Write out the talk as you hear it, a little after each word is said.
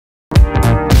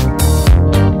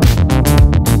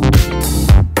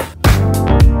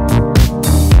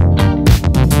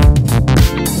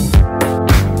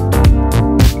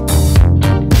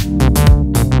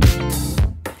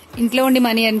ఇంట్లో ఉండి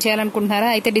money earn చేయాలనుకుంటున్నారా?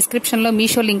 అయితే డిస్క్రిప్షన్ లో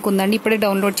మీషో లింక్ ఉందండి. ఇప్పుడే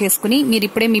డౌన్లోడ్ చేసుకుని మీరు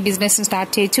ఇప్పుడే మీ బిజినెస్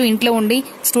స్టార్ట్ చేయొచ్చు. ఇంట్లో ఉండి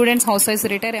students, house wives,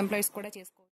 retire employees కూడా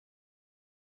చేసుకోవచ్చు.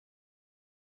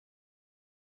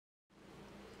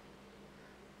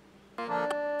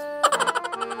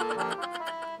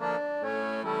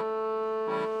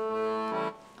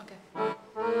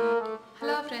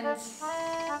 Hello friends.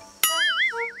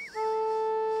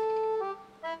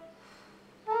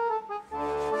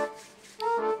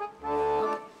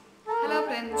 Hello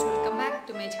friends, welcome back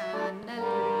to my channel.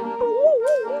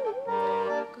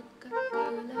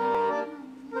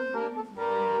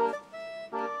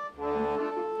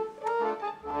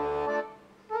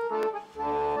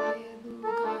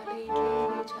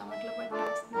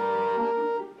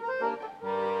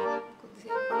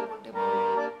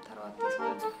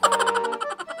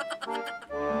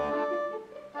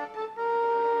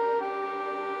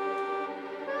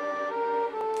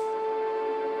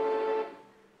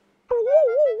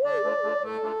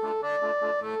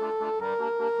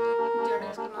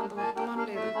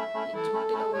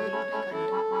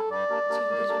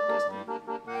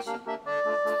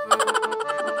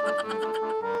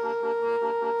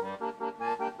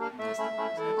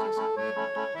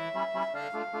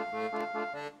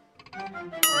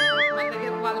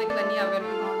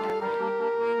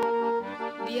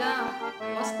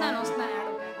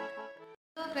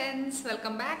 Friends,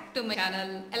 welcome back to my channel.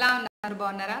 ఎలా ఉన్నారు?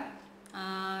 బాగున్నారా?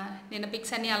 నేను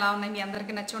పిక్స్ అన్నీ అలా ఉన్నాయి, మీ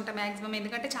అందరికీ నచ్చి ఉంటాయి మ్యాక్సిమం,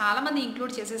 ఎందుకంటే చాలామంది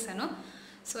ఇంక్లూడ్ చేసేసాను.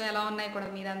 సో ఎలా ఉన్నాయి కూడా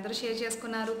మీరు అందరూ షేర్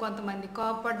చేసుకున్నారు, కొంతమంది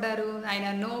కోపడ్డారు. అయినా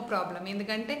నో ప్రాబ్లం,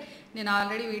 ఎందుకంటే నేను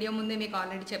ఆల్రెడీ వీడియో ముందే మీకు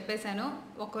ఆల్రెడీ చెప్పేశాను.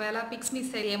 ఒకవేళ పిక్స్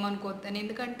మిస్ అయ్యేమనుకోవద్దని,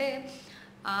 ఎందుకంటే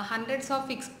హండ్రెడ్స్ ఆఫ్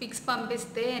పిక్స్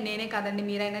పంపిస్తే నేనే కాదండి,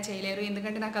 మీరైనా చేయలేరు.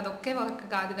 ఎందుకంటే నాకు అదొక్కే వర్క్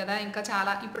కాదు కదా, ఇంకా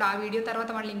చాలా. ఇప్పుడు ఆ వీడియో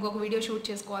తర్వాత మళ్ళీ ఇంకొక వీడియో షూట్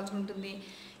చేసుకోవాల్సి ఉంటుంది,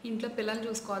 ఇంట్లో పిల్లలు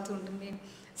చూసుకోవాల్సి ఉంటుంది.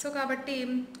 సో కాబట్టి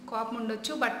కోపం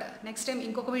ఉండొచ్చు, బట్ నెక్స్ట్ టైం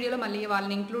ఇంకొక వీడియోలో మళ్ళీ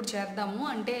వాళ్ళని ఇంక్లూడ్ చేద్దాము.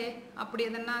 అంటే అప్పుడు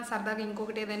ఏదైనా సరదాగా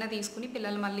ఇంకొకటి ఏదైనా తీసుకుని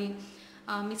పిల్లలు మళ్ళీ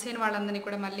మిస్ అయిన వాళ్ళందరినీ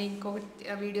కూడా మళ్ళీ ఇంకొకటి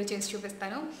వీడియో చేసి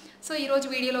చూపిస్తాను. సో ఈరోజు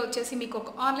వీడియోలో వచ్చేసి మీకు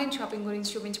ఒక ఆన్లైన్ షాపింగ్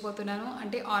గురించి చూపించబోతున్నాను.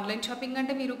 అంటే ఆన్లైన్ షాపింగ్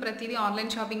అంటే మీరు ప్రతిదీ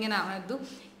ఆన్లైన్ షాపింగ్ అని అనద్దు.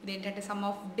 ఇదేంటంటే some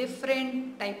of different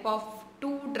type of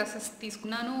 2 dresses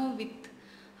తీసుకున్నాను విత్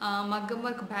మగ్గం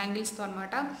వర్క్ బ్యాంగిల్స్తో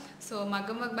అనమాట. సో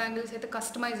మగ్గం వర్క్ బ్యాంగిల్స్ అయితే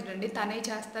కస్టమైజ్డ్ అండి, తనే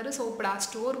చేస్తారు. సో ఇప్పుడు ఆ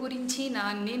స్టోర్ గురించి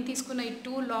నేను తీసుకున్న ఈ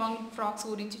 2 లాంగ్ ఫ్రాక్స్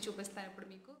గురించి చూపిస్తాను ఇప్పుడు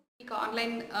మీకు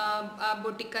ఆన్లైన్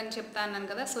బొటిక్ అని చెప్తాను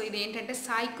కదా. సో ఇది ఏంటంటే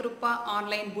సాయి కృప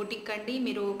ఆన్లైన్ బొటిక్ అండి.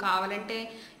 మీరు కావాలంటే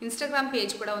ఇన్స్టాగ్రామ్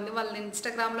పేజ్ కూడా ఉంది, వాళ్ళ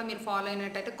ఇన్స్టాగ్రామ్లో మీరు ఫాలో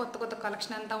అయినట్టయితే కొత్త కొత్త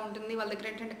కలెక్షన్ అంతా ఉంటుంది. వాళ్ళ దగ్గర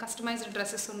ఏంటంటే కస్టమైజ్డ్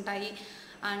డ్రెస్సెస్ ఉంటాయి.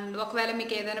 అండ్ ఒకవేళ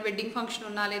మీకు ఏదైనా వెడ్డింగ్ ఫంక్షన్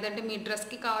ఉన్నా, లేదంటే మీ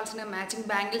డ్రెస్కి కావాల్సిన మ్యాచింగ్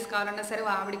బ్యాంగిల్స్ కావాలన్నా సరే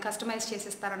ఆవిడ కస్టమైజ్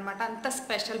చేసిస్తారనమాట. అంత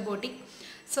స్పెషల్ బొటిక్.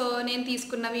 సో నేను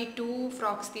తీసుకున్నవి 2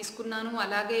 ఫ్రాక్స్ తీసుకున్నాను.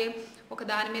 అలాగే ఒక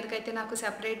దాని మీదకైతే నాకు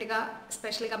సెపరేట్గా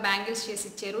స్పెషల్గా బ్యాంగిల్స్ చేసి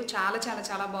ఇచ్చారు. చాలా చాలా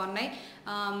చాలా బాగున్నాయి.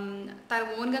 తను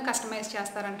ఓన్గా కస్టమైజ్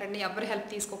చేస్తారంటండి, ఎవరు హెల్ప్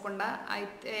తీసుకోకుండా.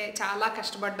 అయితే చాలా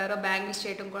కష్టపడ్డారు బ్యాంగిల్స్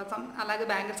చేయడం కోసం. అలాగే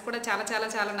బ్యాంగిల్స్ కూడా చాలా చాలా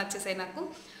చాలా నచ్చేసాయి నాకు.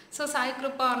 సో సాయి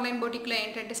కృప ఆన్లైన్ బొటిక్లో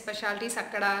ఏంటంటే స్పెషాలిటీస్,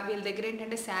 అక్కడ వీళ్ళ దగ్గర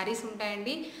ఏంటంటే శారీస్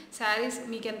ఉంటాయండి. శారీస్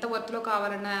మీకు ఎంత వర్త్లో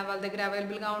కావాలన్నా వాళ్ళ దగ్గర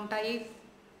అవైలబుల్గా ఉంటాయి.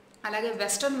 అలాగే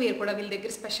వెస్ట్రన్ వేర్ కూడా వీళ్ళ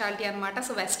దగ్గర స్పెషాలిటీ అనమాట.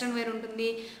 సో వెస్ట్రన్ వేర్ ఉంటుంది,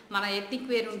 మన ఎథ్నిక్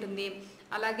వేర్ ఉంటుంది,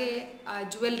 అలాగే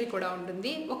జ్యువెలరీ కూడా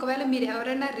ఉంటుంది. ఒకవేళ మీరు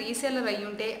ఎవరైనా రీసేలర్ అయ్యి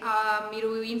ఉంటే, మీరు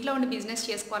ఇంట్లో ఉండి బిజినెస్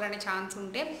చేసుకోవాలనే ఛాన్స్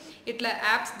ఉంటే, ఇట్లా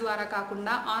యాప్స్ ద్వారా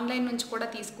కాకుండా ఆన్లైన్ నుంచి కూడా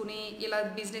తీసుకుని ఇలా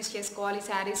బిజినెస్ చేసుకోవాలి,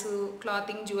 శారీస్,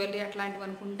 క్లాతింగ్, జ్యువెలరీ అట్లాంటివి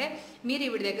అనుకుంటే మీరు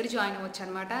ఈవిడ దగ్గర జాయిన్ అవ్వచ్చు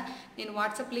అనమాట. నేను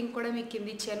వాట్సాప్ లింక్ కూడా మీకు కింద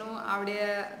ఇచ్చాను. ఆవిడ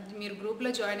మీరు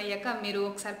గ్రూప్లో జాయిన్ అయ్యాక మీరు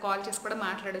ఒకసారి కాల్ చేసి కూడా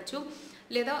మాట్లాడచ్చు,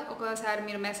 లేదా ఒకసారి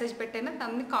మీరు మెసేజ్ పెట్టైనా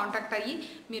తనని కాంటాక్ట్ అయ్యి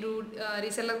మీరు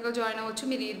రీసెల్లర్గా జాయిన్ అవ్వచ్చు.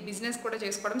 మీరు ఈ బిజినెస్ కూడా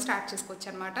చేసుకోవడం స్టార్ట్ చేసుకోవచ్చు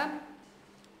అనమాట.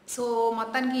 సో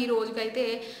మొత్తానికి ఈ రోజుకైతే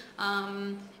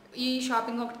ఈ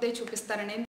షాపింగ్ ఒకటే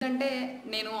చూపిస్తారని, ఎందుకంటే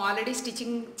నేను ఆల్రెడీ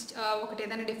స్టిచ్చింగ్ ఒకటి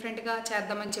ఏదైనా డిఫరెంట్గా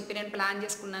చేద్దామని చెప్పి నేను ప్లాన్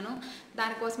చేసుకున్నాను.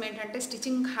 దానికోసం ఏంటంటే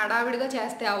స్టిచ్చింగ్ హడావిడిగా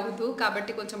చేస్తే అవ్వదు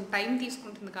కాబట్టి కొంచెం టైం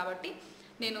తీసుకుంటుంది. కాబట్టి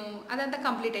నేను అదంతా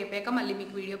కంప్లీట్ అయిపోయాక మళ్ళీ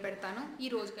మీకు వీడియో పెడతాను. ఈ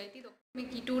రోజుకైతే ఇది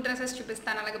మీకు ఈ 2 డ్రెస్సెస్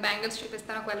చూపిస్తాను, అలాగే బ్యాంగిల్స్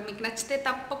చూపిస్తాను. ఒకవేళ మీకు నచ్చితే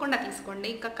తప్పకుండా తీసుకోండి.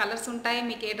 ఇంకా కలర్స్ ఉంటాయి,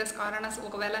 మీకు ఏ డ్రెస్ కావాలన్నా.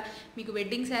 ఒకవేళ మీకు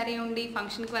వెడ్డింగ్ శారీ ఉండి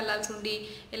ఫంక్షన్కి వెళ్ళాల్సి ఉండి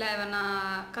ఇలా ఏమైనా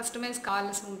కస్టమైజ్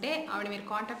కావాల్సి ఉంటే ఆవిడ మీరు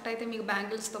కాంటాక్ట్ అయితే మీకు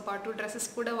బ్యాంగిల్స్తో పాటు డ్రెస్సెస్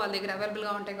కూడా వాళ్ళ దగ్గర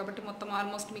అవైలబుల్గా ఉంటాయి కాబట్టి మొత్తం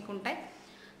ఆల్మోస్ట్ మీకు ఉంటాయి.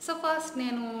 సో ఫస్ట్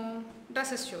నేను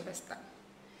డ్రెస్సెస్ చూపిస్తాను.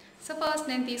 సో ఫస్ట్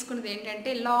నేను తీసుకున్నది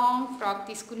ఏంటంటే లాంగ్ ఫ్రాక్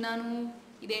తీసుకున్నాను.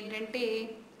 ఇదేంటంటే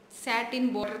సాటిన్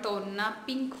బోర్డర్తో ఉన్న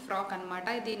పింక్ ఫ్రాక్ అనమాట.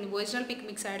 దీన్ని ఒరిజినల్ పిక్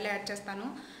మీకు సైడ్లో యాడ్ చేస్తాను,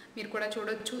 మీరు కూడా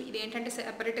చూడొచ్చు. ఇదేంటంటే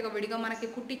సెపరేట్గా విడిగా మనకి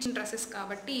కుట్టించిన డ్రెస్సెస్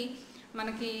కాబట్టి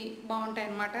మనకి బాగుంటాయి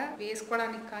అన్నమాట.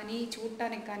 వేసుకోవడానికి కానీ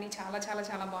చూడటానికి కానీ చాలా చాలా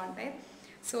చాలా బాగుంటాయి.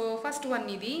 సో ఫస్ట్ వన్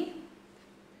ఇది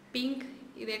పింక్,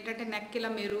 ఇదేంటంటే నెక్ ఇలా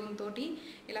మెరూన్ తోటి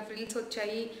ఇలా ఫ్రిల్స్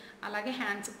వచ్చాయి. అలాగే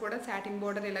హ్యాండ్స్కి కూడా సాటిన్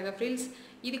బోర్డర్ ఇలాగ ఫ్రిల్స్.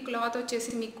 ఇది క్లాత్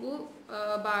వచ్చేసి మీకు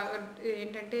బాగా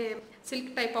ఏంటంటే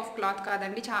సిల్క్ టైప్ ఆఫ్ క్లాత్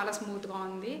కాదండి, చాలా స్మూత్గా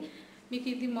ఉంది. మీకు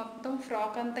ఇది మొత్తం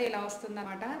ఫ్రాక్ అంతా ఇలా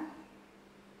వస్తుందన్నమాట.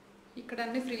 ఇక్కడ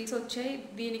అన్ని ఫ్రిల్స్ వచ్చాయి.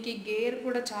 దీనికి గేర్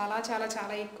కూడా చాలా చాలా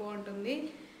చాలా ఎక్కువ ఉంటుంది.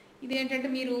 ఇదేంటంటే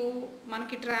మీరు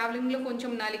మనకి ట్రావెలింగ్లో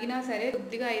కొంచెం నలిగినా సరే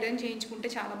కొద్దిగా ఐరన్ చేయించుకుంటే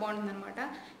చాలా బాగుంటుంది అనమాట.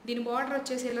 దీని బార్డర్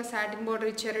వచ్చేసి ఇలా సాటిన్ బార్డర్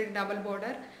ఇచ్చారు, డబల్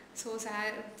బార్డర్. సో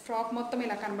ఫ్రాక్ మొత్తం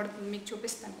ఇలా కనబడుతుంది, మీకు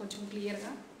చూపిస్తాను కొంచెం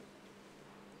క్లియర్గా.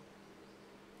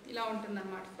 ఇలా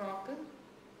ఉంటుందన్నమాట ఫ్రాక్.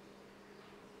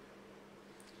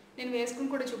 నేను వేసుకుని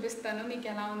కూడా చూపిస్తాను, మీకు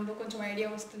ఎలా ఉందో కొంచెం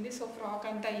ఐడియా వస్తుంది. సో ఫ్రాక్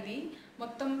అంతా ఇది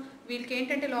మొత్తం. వీళ్ళకి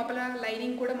ఏంటంటే లోపల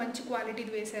లైనింగ్ కూడా మంచి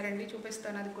క్వాలిటీది వేశారండి,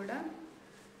 చూపిస్తాను అది కూడా.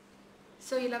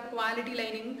 సో ఇలా quality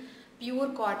lining,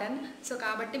 pure cotton. So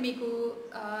కాబట్టి మీకు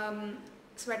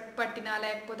స్వెట్ పట్టినా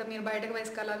లేకపోతే మీరు బయటకు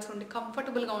వేసుకెళ్ళాల్సి ఉండి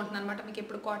కంఫర్టబుల్గా ఉంటుంది అనమాట మీకు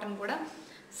ఎప్పుడు కాటన్ కూడా.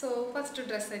 సో ఫస్ట్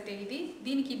డ్రెస్ అయితే ఇది.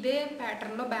 దీనికి ఇదే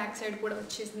ప్యాటర్న్లో బ్యాక్ సైడ్ కూడా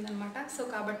వచ్చేసింది అనమాట. సో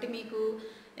కాబట్టి మీకు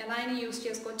ఎలా అయినా యూస్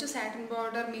చేసుకోవచ్చు. సాటిన్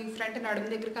బార్డర్ మీ ఫ్రంట్ నడుము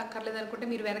దగ్గరికి అక్కర్లేదు అనుకుంటే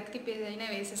మీరు వెనక్కి తిప్పి అయినా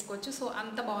వేసేసుకోవచ్చు. సో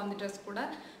అంత బాగుంది డ్రెస్ కూడా.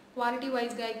 క్వాలిటీ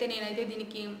వైజ్గా అయితే నేనైతే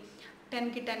దీనికి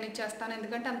 10కి 10 ఇచ్చేస్తాను,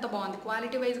 ఎందుకంటే అంత బాగుంది.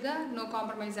 క్వాలిటీ వైజ్గా నో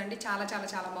కాంప్రమైజ్ అండి, చాలా చాలా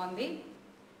చాలా బాగుంది.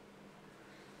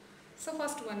 సో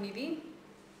ఫస్ట్ వన్ ఇది,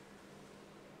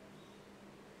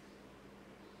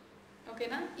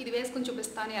 ఓకేనా? ఇది వేసుకుని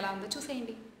చూపిస్తాను ఎలా ఉందో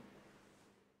చూసేయండి.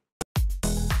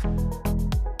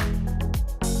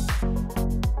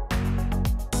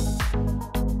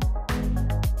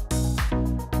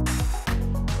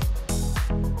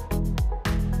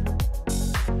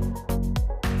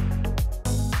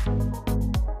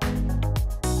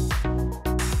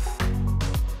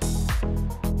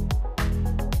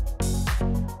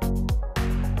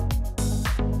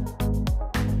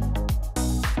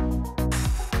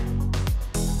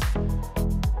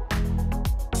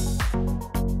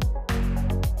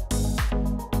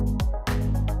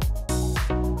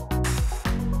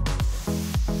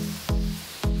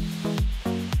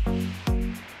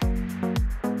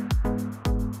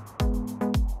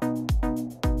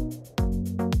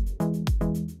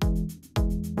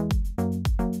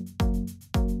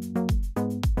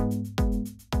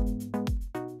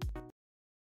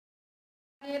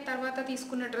 తర్వాత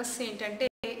తీసుకున్న డ్రెస్ ఏంటంటే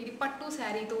ఇది పట్టు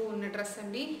శారీతో ఉన్న డ్రెస్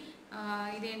అండి.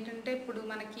 ఇదేంటంటే ఇప్పుడు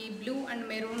మనకి బ్లూ అండ్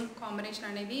మెరూన్ కాంబినేషన్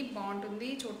అనేది బాగుంటుంది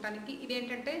చూడటానికి.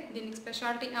 ఇదేంటంటే దీనికి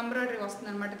స్పెషాలిటీ ఎంబ్రాయిడరీ వస్తుంది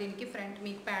అనమాట దీనికి ఫ్రంట్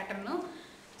మీకు ప్యాటర్న్.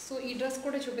 సో ఈ డ్రెస్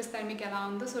కూడా చూపిస్తాను మీకు ఎలా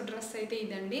ఉందో. సో డ్రెస్ అయితే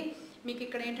ఇదండి. మీకు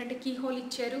ఇక్కడ ఏంటంటే కీ హోల్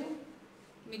ఇచ్చారు,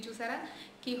 మీరు చూసారా,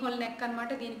 కీ హోల్ నెక్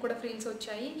అనమాట. దీనికి కూడా ఫ్రిల్స్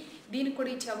వచ్చాయి. దీనికి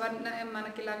కూడా ఈ చవర్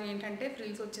మనకి ఇలాగ ఏంటంటే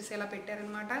ఫ్రిల్స్ వచ్చేసి ఇలా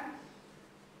పెట్టారనమాట.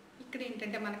 ఇక్కడ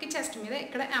ఏంటంటే మనకి చెస్ట్ మీద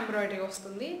ఇక్కడ ఎంబ్రాయిడరీ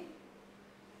వస్తుంది.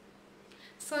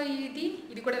 సో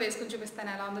ఇది కూడా వేసుకుని చూపిస్తాను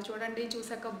ఎలా ఉందో చూడండి.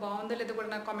 చూసాక బాగుందో లేదో కూడా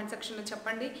నాకు కామెంట్ సెక్షన్లో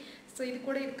చెప్పండి. సో ఇది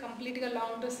కంప్లీట్గా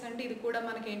లాంగ్ డ్రెస్ అండి. ఇది కూడా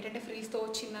మనకి ఏంటంటే ఫ్రీస్తో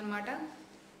వచ్చిందనమాట.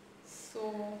 సో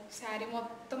శారీ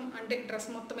మొత్తం అంటే డ్రెస్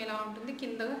మొత్తం ఎలా ఉంటుంది,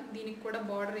 కింద దీనికి కూడా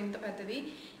బార్డర్ ఇంత పెద్దది.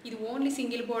 ఇది ఓన్లీ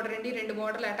సింగిల్ బార్డర్ అండి, 2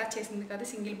 బార్డర్లు అటాచ్ చేసింది కాదు,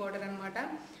 సింగిల్ బార్డర్ అనమాట.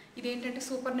 ఇదేంటంటే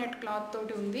సూపర్ నెట్ క్లాత్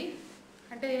తోటి ఉంది.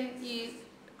 అంటే ఈ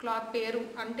క్లాత్ పేరు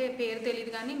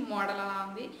తెలియదు కానీ మోడల్ అలా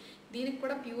ఉంది. దీనికి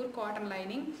కూడా ప్యూర్ కాటన్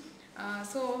లైనింగ్.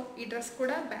 సో ఈ డ్రెస్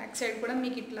కూడా బ్యాక్ సైడ్ కూడా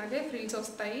మీకు ఇట్లాగే ఫ్రిల్స్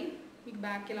వస్తాయి. మీకు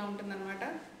బ్యాక్ ఇలా ఉంటుందన్నమాట.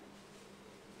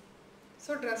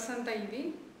 సో డ్రెస్ అంతా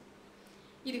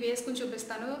ఇది వేసుకుని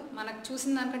చూపిస్తాను. మనకు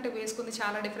చూసిన దానికంటే వేసుకుంది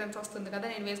చాలా డిఫరెన్స్ వస్తుంది కదా.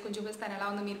 నేను వేసుకుని చూపిస్తాను ఎలా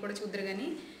ఉందో, మీరు కూడా చూద్దరు కానీ.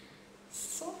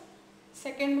 సో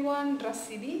సెకండ్ వన్ డ్రెస్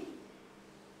ఇది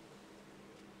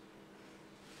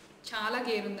చాలా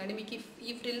గేర్ ఉందండి. మీకు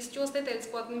ఈ ఫ్రిల్స్ చూస్తే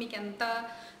తెలిసిపోతుంది మీకు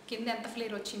కింద ఎంత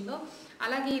ఫ్లేర్ వచ్చిందో.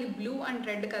 అలాగే ఇది బ్లూ అండ్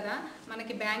రెడ్ కదా,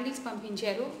 మనకి బ్యాంగిల్స్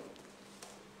పంపించారు.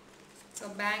 సో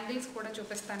బ్యాంగిల్స్ కూడా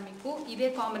చూపిస్తాను మీకు. ఇదే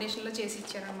కాంబినేషన్లో చేసి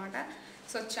ఇచ్చారనమాట.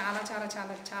 సో చాలా చాలా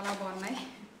చాలా చాలా బాగున్నాయి.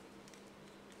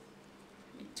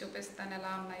 మీకు చూపిస్తాను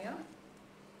ఎలా ఉన్నాయో.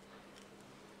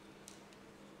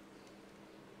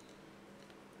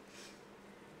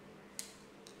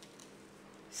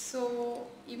 సో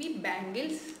ఇవి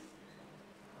బ్యాంగిల్స్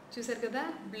చూసారు కదా,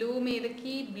 బ్లూ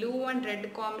మీదకి బ్లూ అండ్ రెడ్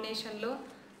కాంబినేషన్లో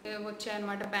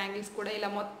వచ్చాయన్నమాట. బ్యాంగిల్స్ కూడా ఇలా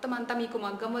మొత్తం అంతా మీకు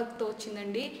మగ్గం వర్క్తో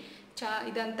వచ్చిందండి.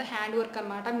 ఇదంతా హ్యాండ్ వర్క్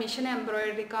అనమాట, మిషన్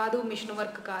ఎంబ్రాయిడరీ కాదు, మిషన్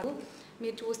వర్క్ కాదు.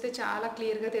 మీరు చూస్తే చాలా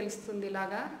క్లియర్గా తెలుస్తుంది.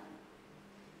 ఇలాగా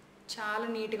చాలా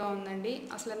నీట్గా ఉందండి.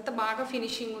 అసలు ఎంత బాగా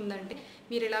ఫినిషింగ్ ఉందంటే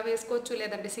మీరు ఇలా వేసుకోవచ్చు,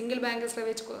 లేదంటే సింగిల్ బ్యాంగిల్స్లో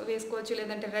వేసుకోవచ్చు,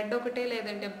 లేదంటే రెడ్ ఒకటే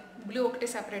లేదంటే బ్లూ ఒకటే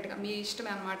సపరేట్గా మీ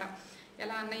ఇష్టమే అనమాట.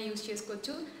 ఎలా అన్నా యూజ్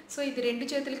చేసుకోవచ్చు. సో ఇది 2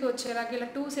 చేతులకి వచ్చేలాగా ఇలా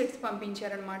 2 సెట్స్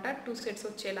పంపించారనమాట, 2 సెట్స్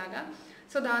వచ్చేలాగా.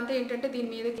 సో దాంతో ఏంటంటే దీని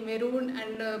మీద మెరూన్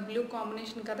అండ్ బ్లూ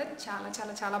కాంబినేషన్ కదా, చాలా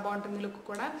చాలా చాలా బాగుంటుంది లుక్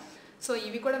కూడా. సో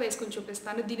ఇవి కూడా వేసుకుని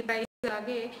చూపిస్తాను. దీని ప్రైస్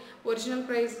అలాగే ఒరిజినల్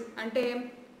ప్రైస్ అంటే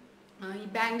ఈ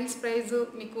బ్యాంగిల్స్ ప్రైస్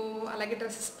మీకు అలాగే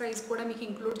డ్రెస్సెస్ ప్రైస్ కూడా మీకు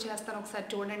ఇంక్లూడ్ చేస్తాను. ఒకసారి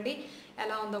చూడండి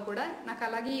ఎలా ఉందో కూడా. నాకు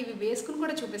అలాగే ఇవి వేసుకుని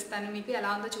కూడా చూపిస్తాను మీకు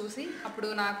ఎలా ఉందో చూసి, అప్పుడు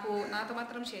నాతో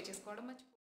మాత్రం షేర్ చేసుకోవడం మర్చిపో.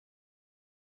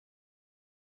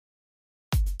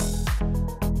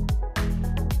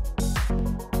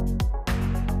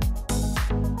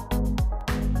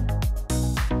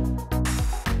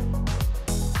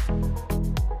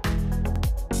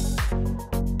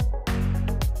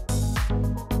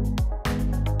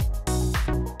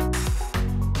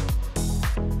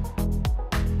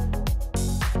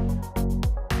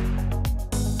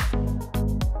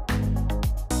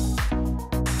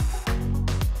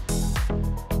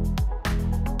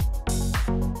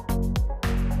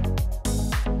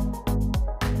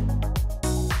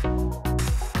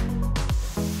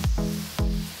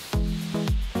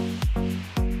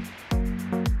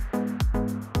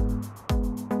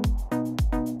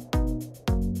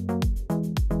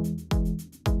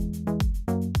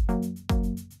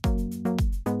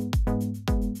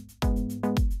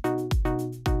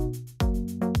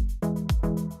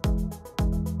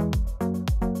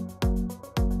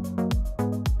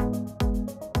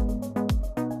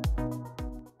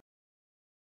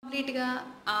 కంప్లీట్గా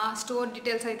ఆ స్టోర్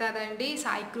డీటెయిల్స్ అయితే అదండి,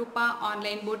 సాయి కృప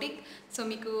ఆన్లైన్ బోటిక్. సో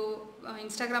మీకు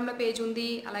ఇన్స్టాగ్రామ్లో పేజ్ ఉంది,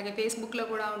 అలాగే ఫేస్బుక్లో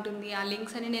కూడా ఉంటుంది. ఆ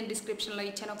లింక్స్ అని నేను డిస్క్రిప్షన్లో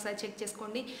ఇచ్చాను, ఒకసారి చెక్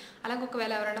చేసుకోండి. అలాగే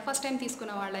ఒకవేళ ఎవరైనా ఫస్ట్ టైం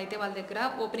తీసుకున్న వాళ్ళు అయితే వాళ్ళ దగ్గర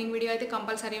ఓపెనింగ్ వీడియో అయితే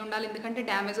కంపల్సరీ ఉండాలి, ఎందుకంటే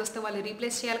డ్యామేజ్ వస్తే వాళ్ళు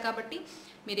రీప్లేస్ చేయాలి. కాబట్టి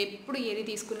మీరు ఎప్పుడు ఏది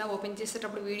తీసుకున్నా ఓపెన్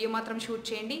చేసేటప్పుడు వీడియో మాత్రం షూట్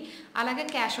చేయండి. అలాగే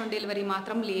క్యాష్ ఆన్ డెలివరీ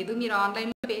మాత్రం లేదు, మీరు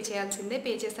ఆన్లైన్లో పే చేయాల్సిందే.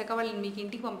 పే చేశాక వాళ్ళు మీకు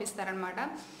ఇంటికి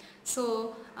పంపిస్తారనమాట. సో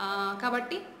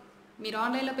కాబట్టి మీరు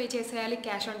ఆన్లైన్లో పే చేసేయాలి,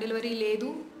 క్యాష్ ఆన్ డెలివరీ లేదు.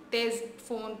 తేజ్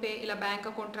ఫోన్పే ఇలా బ్యాంక్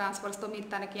అకౌంట్ ట్రాన్స్ఫర్స్తో మీరు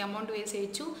తనకి అమౌంట్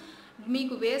వేసేయచ్చు.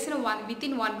 మీకు వేసిన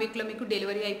వితిన్ 1 వీక్లో మీకు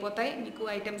డెలివరీ అయిపోతాయి మీకు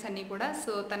ఐటమ్స్ అన్నీ కూడా.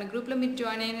 సో తన గ్రూప్లో మీరు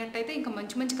జాయిన్ అయినట్టయితే ఇంకా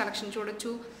మంచి మంచి కలెక్షన్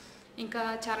చూడొచ్చు. ఇంకా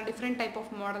చాలా డిఫరెంట్ టైప్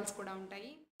ఆఫ్ మోడల్స్ కూడా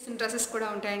ఉంటాయి, డ్రెస్సెస్ కూడా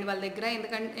ఉంటాయండి వాళ్ళ దగ్గర.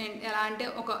 ఎందుకంటే ఎలా అంటే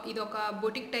ఇది ఒక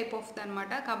బొటిక్ టైప్ ఆఫ్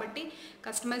అనమాట, కాబట్టి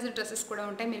కస్టమైజ్డ్ డ్రెస్సెస్ కూడా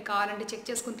ఉంటాయి. మీరు కావాలంటే చెక్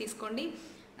చేసుకుని తీసుకోండి.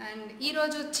 అండ్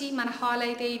ఈరోజు వచ్చి మన హాల్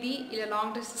అయితే ఇది, ఇలా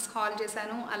లాంగ్ డ్రెస్సెస్ హాల్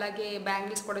చేశాను, అలాగే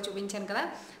బ్యాంగిల్స్ కూడా చూపించాను కదా.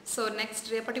 సో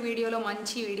నెక్స్ట్ రేపటి వీడియోలో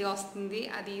మంచి వీడియో వస్తుంది,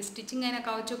 అది స్టిచ్చింగ్ అయినా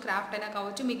కావచ్చు, క్రాఫ్ట్ అయినా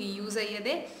కావచ్చు, మీకు యూజ్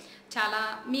అయ్యేదే, చాలా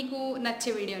మీకు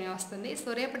నచ్చే వీడియోనే వస్తుంది.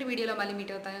 సో రేపటి వీడియోలో మళ్ళీ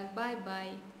మీట్ అవుతాను. Bye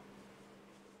bye.